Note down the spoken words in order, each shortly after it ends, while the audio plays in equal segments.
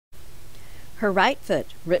Her Right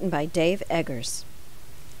Foot, written by Dave Eggers.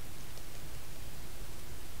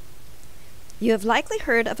 You have likely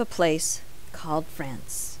heard of a place called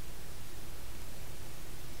France.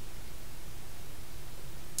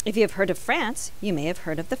 If you have heard of France, you may have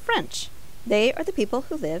heard of the French. They are the people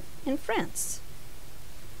who live in France.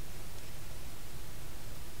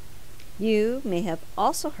 You may have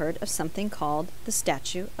also heard of something called the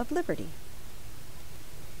Statue of Liberty.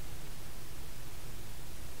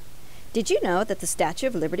 Did you know that the Statue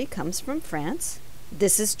of Liberty comes from France?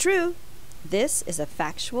 This is true. This is a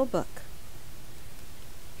factual book.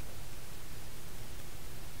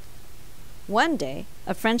 One day,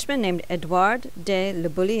 a Frenchman named Edouard de Le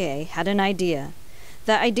Bouillier had an idea.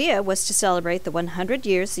 The idea was to celebrate the 100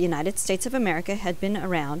 years the United States of America had been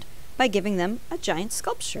around by giving them a giant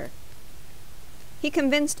sculpture. He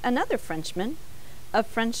convinced another Frenchman, a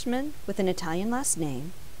Frenchman with an Italian last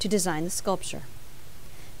name, to design the sculpture.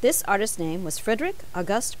 This artist's name was Frederick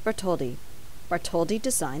Auguste Bartholdi. Bartholdi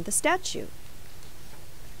designed the statue.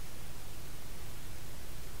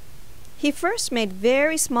 He first made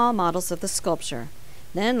very small models of the sculpture,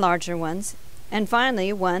 then larger ones, and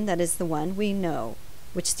finally one that is the one we know,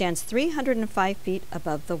 which stands 305 feet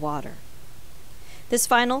above the water. This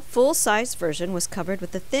final, full-size version was covered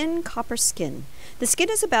with a thin copper skin. The skin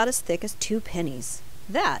is about as thick as 2 pennies.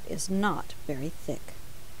 That is not very thick.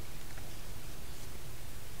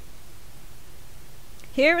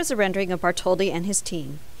 Here is a rendering of Bartholdi and his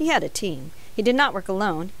team. He had a team. He did not work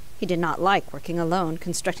alone. He did not like working alone,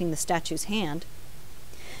 constructing the statue's hand.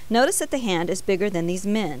 Notice that the hand is bigger than these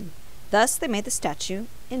men. Thus, they made the statue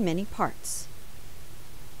in many parts.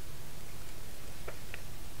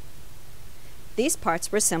 These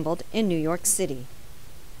parts were assembled in New York City.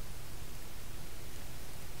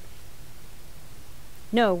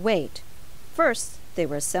 No, wait. First, they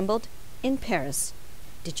were assembled in Paris.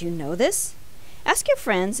 Did you know this? Ask your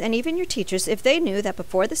friends and even your teachers if they knew that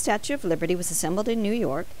before the Statue of Liberty was assembled in New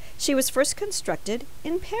York, she was first constructed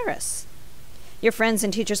in Paris. Your friends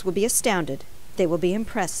and teachers will be astounded. They will be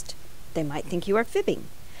impressed. They might think you are fibbing.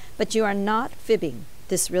 But you are not fibbing.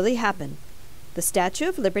 This really happened. The Statue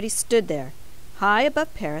of Liberty stood there, high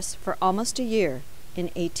above Paris, for almost a year in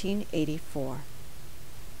 1884.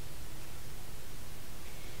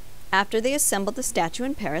 After they assembled the statue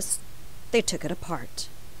in Paris, they took it apart.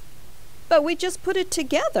 "But we just put it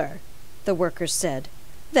together," the workers said.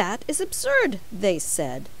 "That is absurd," they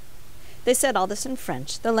said. They said all this in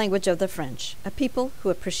French, the language of the French, a people who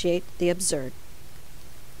appreciate the absurd.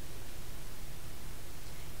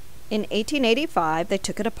 In 1885, they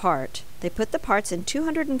took it apart. They put the parts in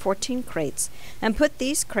 214 crates and put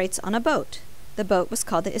these crates on a boat. The boat was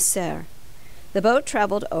called the Isère. The boat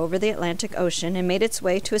traveled over the Atlantic Ocean and made its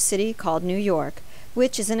way to a city called New York,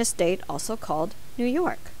 which is in a state also called New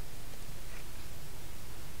York.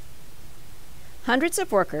 Hundreds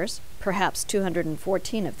of workers, perhaps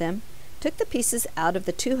 214 of them, took the pieces out of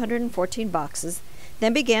the 214 boxes,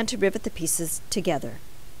 then began to rivet the pieces together.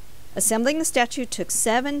 Assembling the statue took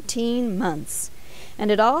 17 months, and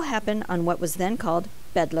it all happened on what was then called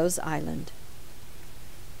Bedloe's Island.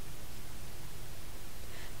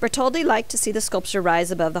 Bartholdi liked to see the sculpture rise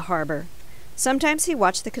above the harbor. Sometimes he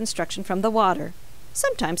watched the construction from the water.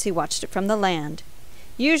 Sometimes he watched it from the land.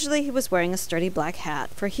 Usually he was wearing a sturdy black hat,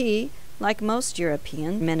 for he, like most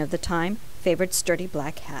European men of the time, favored sturdy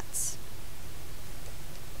black hats.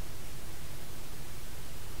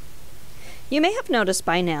 You may have noticed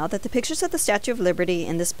by now that the pictures of the Statue of Liberty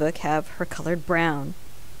in this book have her colored brown.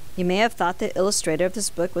 You may have thought the illustrator of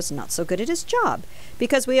this book was not so good at his job,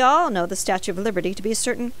 because we all know the Statue of Liberty to be a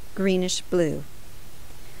certain greenish blue.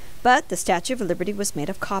 But the Statue of Liberty was made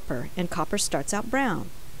of copper, and copper starts out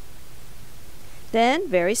brown. Then,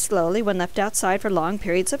 very slowly, when left outside for long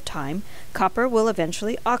periods of time, copper will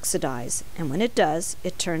eventually oxidize, and when it does,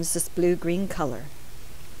 it turns this blue-green color.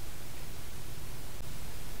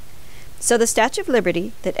 So the Statue of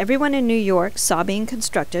Liberty that everyone in New York saw being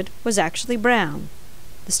constructed was actually brown.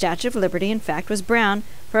 The Statue of Liberty, in fact, was brown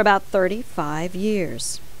for about 35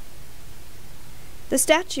 years. The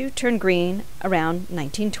statue turned green around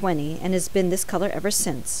 1920 and has been this color ever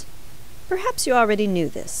since. Perhaps you already knew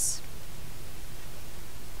this.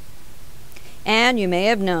 And you may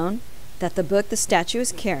have known that the book the statue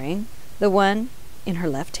is carrying, the one in her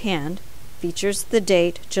left hand, features the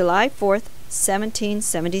date July 4th,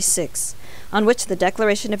 1776, on which the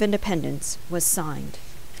Declaration of Independence was signed.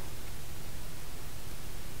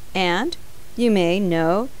 And you may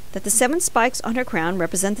know that the 7 spikes on her crown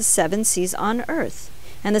represent the 7 seas on earth,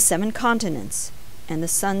 and the 7 continents, and the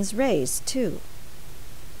sun's rays, too.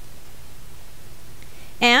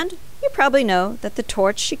 And You probably know that the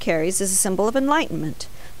torch she carries is a symbol of enlightenment,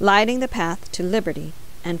 lighting the path to liberty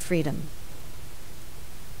and freedom.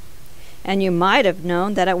 And you might have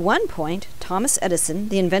known that at one point, Thomas Edison,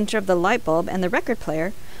 the inventor of the light bulb and the record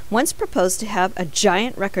player, once proposed to have a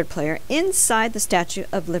giant record player inside the Statue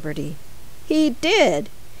of Liberty. He did!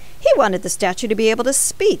 He wanted the statue to be able to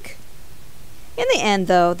speak. In the end,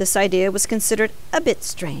 though, this idea was considered a bit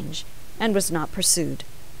strange and was not pursued.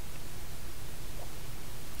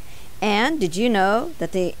 And did you know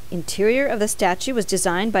that the interior of the statue was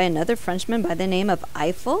designed by another Frenchman by the name of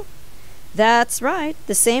Eiffel? That's right,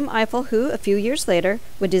 the same Eiffel who, a few years later,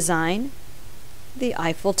 would design the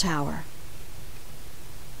Eiffel Tower.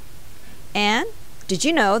 And did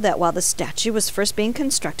you know that while the statue was first being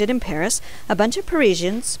constructed in Paris, a bunch of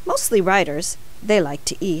Parisians, mostly writers, they liked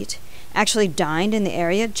to eat, actually dined in the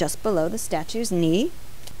area just below the statue's knee?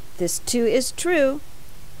 This too is true.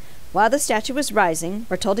 While the statue was rising,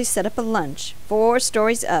 Bartholdi set up a lunch, 4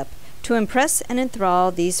 stories up, to impress and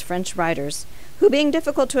enthrall these French writers, who, being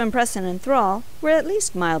difficult to impress and enthrall, were at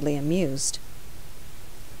least mildly amused.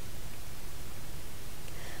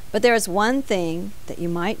 But there is one thing that you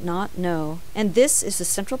might not know, and this is the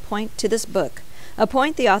central point to this book, a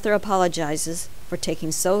point the author apologizes for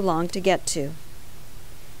taking so long to get to.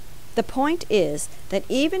 The point is that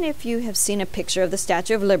even if you have seen a picture of the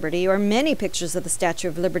Statue of Liberty, or many pictures of the Statue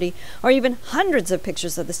of Liberty, or even hundreds of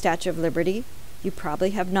pictures of the Statue of Liberty, you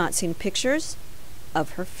probably have not seen pictures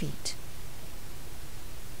of her feet.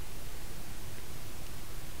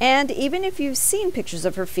 And even if you've seen pictures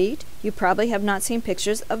of her feet, you probably have not seen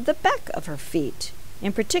pictures of the back of her feet,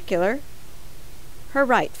 in particular, her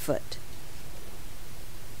right foot.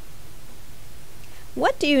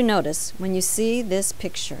 What do you notice when you see this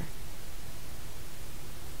picture?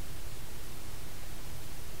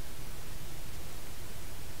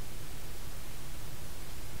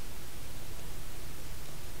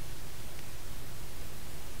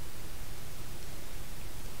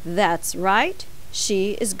 That's right.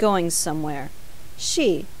 She is going somewhere.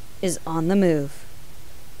 She is on the move.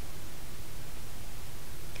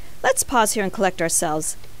 Let's pause here and collect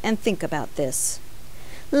ourselves and think about this.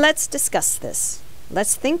 Let's discuss this.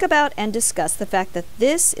 Let's think about and discuss the fact that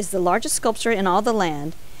this is the largest sculpture in all the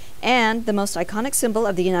land and the most iconic symbol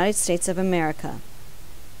of the United States of America.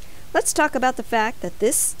 Let's talk about the fact that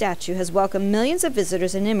this statue has welcomed millions of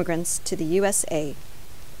visitors and immigrants to the USA.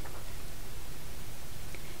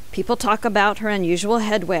 People talk about her unusual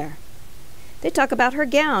headwear. They talk about her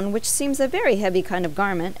gown, which seems a very heavy kind of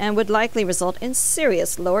garment and would likely result in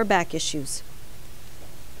serious lower back issues.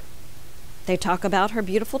 They talk about her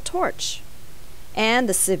beautiful torch and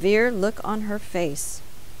the severe look on her face.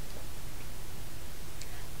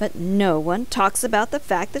 But no one talks about the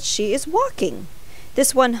fact that she is walking.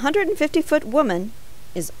 This 150-foot woman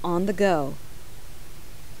is on the go.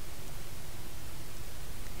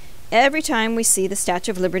 Every time we see the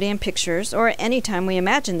Statue of Liberty in pictures, or any time we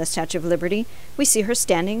imagine the Statue of Liberty, we see her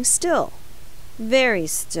standing still, very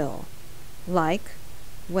still, like,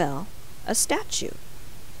 well, a statue.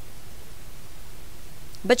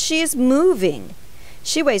 But she is moving.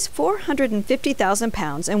 She weighs 450,000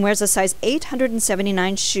 pounds and wears a size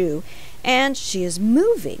 879 shoe, and she is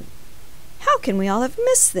moving. How can we all have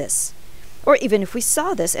missed this? Or even if we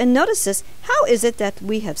saw this and noticed this, how is it that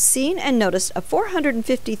we have seen and noticed a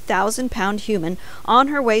 450,000-pound human on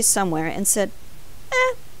her way somewhere and said,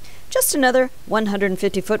 just another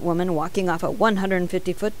 150-foot woman walking off a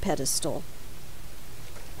 150-foot pedestal?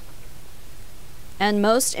 And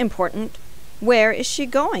most important, where is she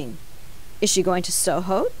going? Is she going to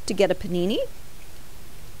Soho to get a panini?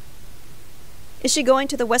 Is she going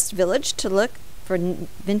to the West Village to look for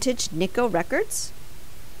vintage Nico records?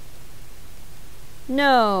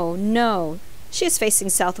 No. She is facing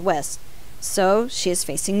southwest, so she is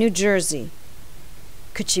facing New Jersey.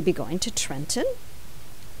 Could she be going to Trenton?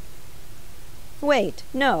 Wait,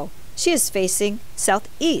 no. She is facing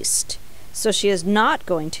southeast, so she is not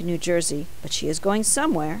going to New Jersey, but she is going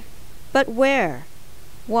somewhere. But where?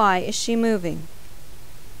 Why is she moving?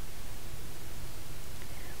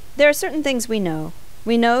 There are certain things we know.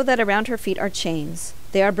 We know that around her feet are chains.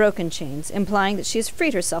 They are broken chains, implying that she has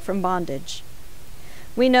freed herself from bondage.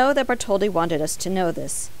 We know that Bartholdi wanted us to know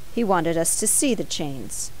this. He wanted us to see the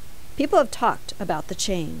chains. People have talked about the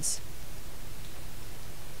chains.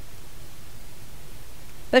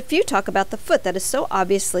 But few talk about the foot that is so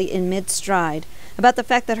obviously in mid-stride, about the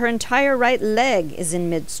fact that her entire right leg is in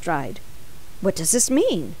mid-stride. What does this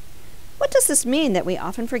mean? What does this mean that we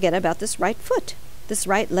often forget about this right foot, this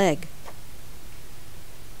right leg?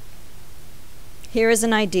 Here is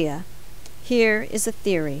an idea. Here is a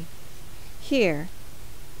theory. Here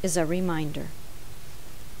is a reminder.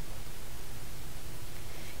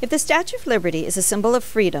 If the Statue of Liberty is a symbol of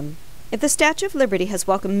freedom, if the Statue of Liberty has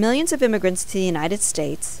welcomed millions of immigrants to the United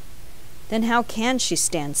States, then how can she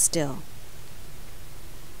stand still?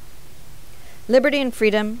 Liberty and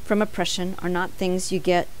freedom from oppression are not things you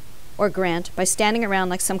get or grant by standing around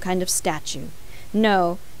like some kind of statue.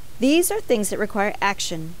 No, these are things that require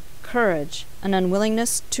action, courage, an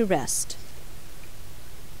unwillingness to rest.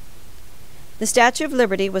 The Statue of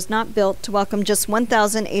Liberty was not built to welcome just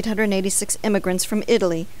 1,886 immigrants from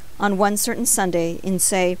Italy on one certain Sunday in,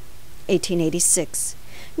 say, 1886.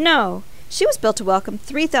 No, she was built to welcome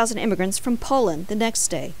 3,000 immigrants from Poland the next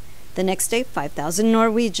day. The next day, 5,000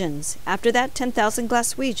 Norwegians. After that, 10,000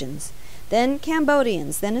 Glaswegians. Then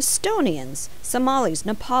Cambodians, then Estonians, Somalis,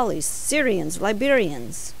 Nepalis, Syrians,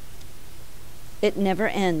 Liberians. It never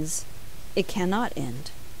ends. It cannot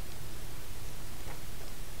end.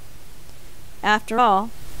 After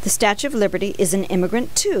all, the Statue of Liberty is an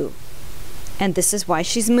immigrant too. And this is why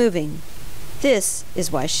she's moving. This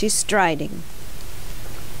is why she's striding.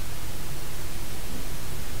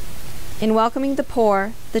 In welcoming the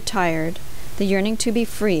poor, the tired, the yearning to be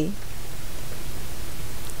free,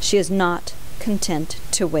 she is not content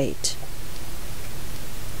to wait.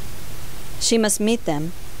 She must meet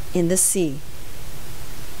them in the sea.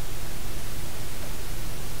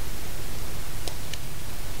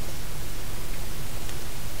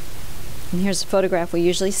 And here's a photograph we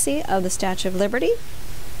usually see of the Statue of Liberty.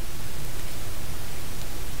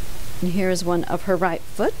 And here's one of her right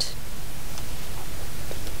foot.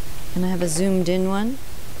 And I have a zoomed in one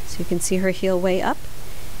so you can see her heel way up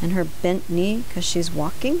and her bent knee because she's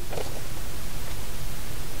walking.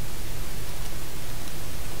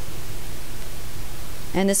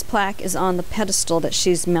 And this plaque is on the pedestal that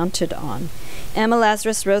she's mounted on. Emma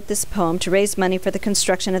Lazarus wrote this poem to raise money for the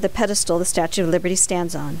construction of the pedestal the Statue of Liberty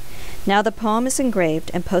stands on. Now the poem is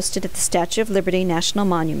engraved and posted at the Statue of Liberty National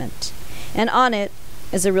Monument. And on it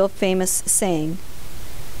is a real famous saying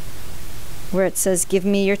where it says, "Give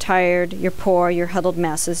me your tired, your poor, your huddled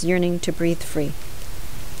masses yearning to breathe free."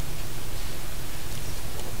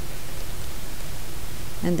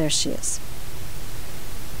 And there she is.